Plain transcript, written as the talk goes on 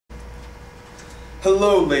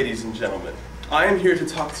Hello, ladies and gentlemen. I am here to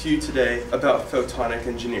talk to you today about photonic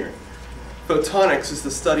engineering. Photonics is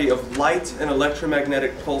the study of light and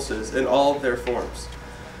electromagnetic pulses in all of their forms.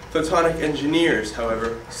 Photonic engineers,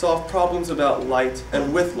 however, solve problems about light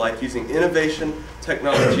and with light using innovation,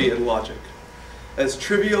 technology, and logic. As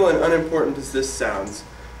trivial and unimportant as this sounds,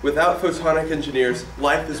 without photonic engineers,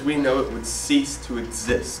 life as we know it would cease to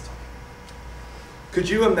exist. Could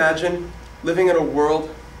you imagine living in a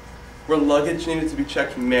world where luggage needed to be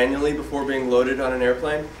checked manually before being loaded on an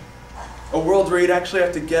airplane? A world where you'd actually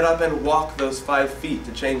have to get up and walk those 5 feet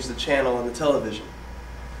to change the channel on the television.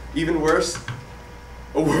 Even worse,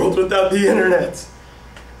 a world without the internet.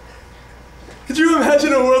 Could you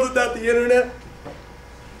imagine a world without the internet?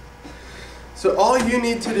 So all you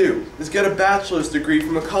need to do is get a bachelor's degree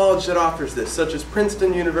from a college that offers this, such as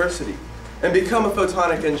Princeton University, and become a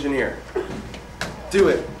photonic engineer. Do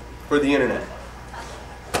it for the internet.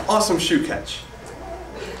 Awesome shoe catch.